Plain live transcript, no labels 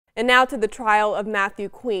And now to the trial of Matthew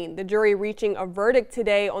Queen, the jury reaching a verdict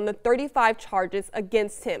today on the 35 charges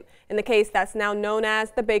against him in the case that's now known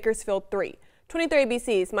as the Bakersfield 3. 23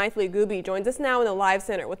 ABC's Micah Holsonbake joins us now in the live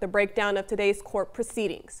center with a breakdown of today's court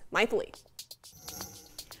proceedings. Micah.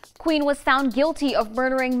 Queen was found guilty of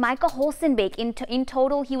murdering Micah Holsonbake. In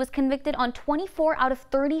total, he was convicted on 24 out of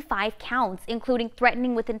 35 counts, including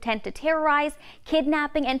threatening with intent to terrorize,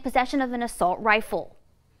 kidnapping, and possession of an assault rifle.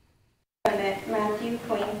 Matthew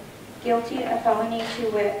Queen, guilty of felony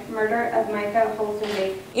to wit, murder of Micah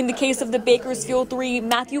Holsonbake. In the case of the Bakersfield 3,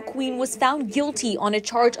 Matthew Queen was found guilty on a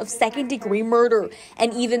charge of second-degree murder.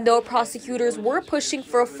 And even though prosecutors were pushing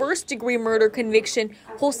for a first-degree murder conviction,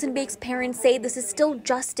 Holsonbake's parents say this is still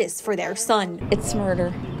justice for their son. It's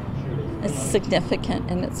murder. It's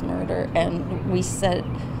significant, and it's murder. And we said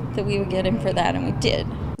that we would get him for that, and we did.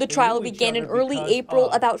 The trial began in early April,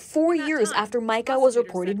 about 4 years after Micah was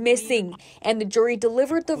reported missing, and the jury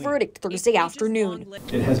delivered the verdict Thursday afternoon.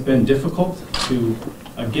 It has been difficult to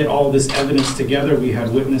get all this evidence together. We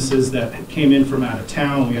had witnesses that came in from out of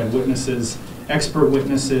town. We had witnesses, expert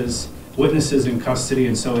witnesses, witnesses in custody,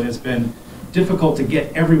 and so it has been difficult to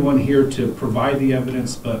get everyone here to provide the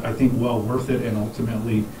evidence, but I think well worth it, and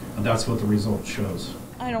ultimately that's what the result shows.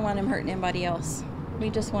 I don't want him hurting anybody else. We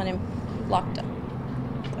just want him locked up.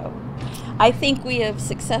 So I think we have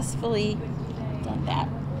successfully done that.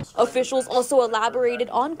 Officials also elaborated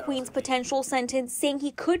on Queen's potential sentence, saying he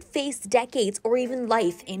could face decades or even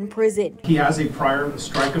life in prison. He has a prior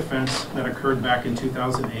strike offense that occurred back in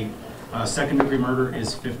 2008. Second-degree murder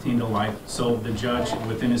is 15 to life, so the judge,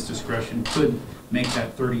 within his discretion, could make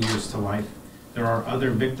that 30 years to life. There are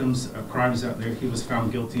other victims of crimes out there he was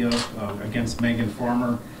found guilty of against Megan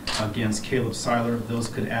Farmer, against Caleb Seiler. Those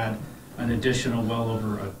could add an additional well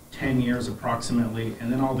over 10 years approximately, and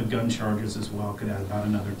then all the gun charges as well could add about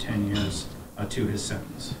another 10 years to his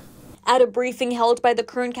sentence. At a briefing held by the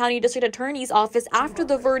Kern County District Attorney's Office after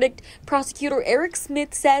the verdict, prosecutor Eric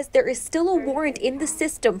Smith says there is still a warrant in the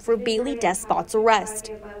system for Bailey Despot's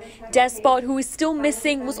arrest. Despot, who is still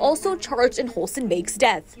missing, was also charged in Holsonbake's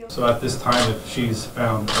death. So at this time, if she's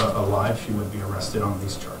found alive, she would be arrested on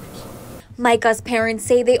these charges. Micah's parents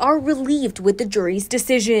say they are relieved with the jury's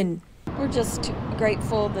decision. We're just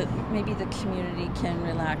grateful that maybe the community can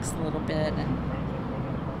relax a little bit, and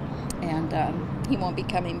he won't be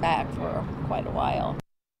coming back for quite a while.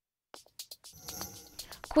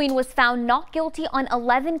 Queen was found not guilty on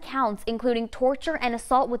 11 counts, including torture and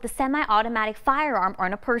assault with a semi-automatic firearm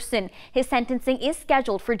on a person. His sentencing is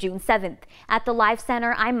scheduled for June 7th. At the Live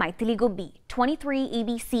Center, I'm Micah Holsonbake, 23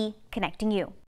 ABC, connecting you.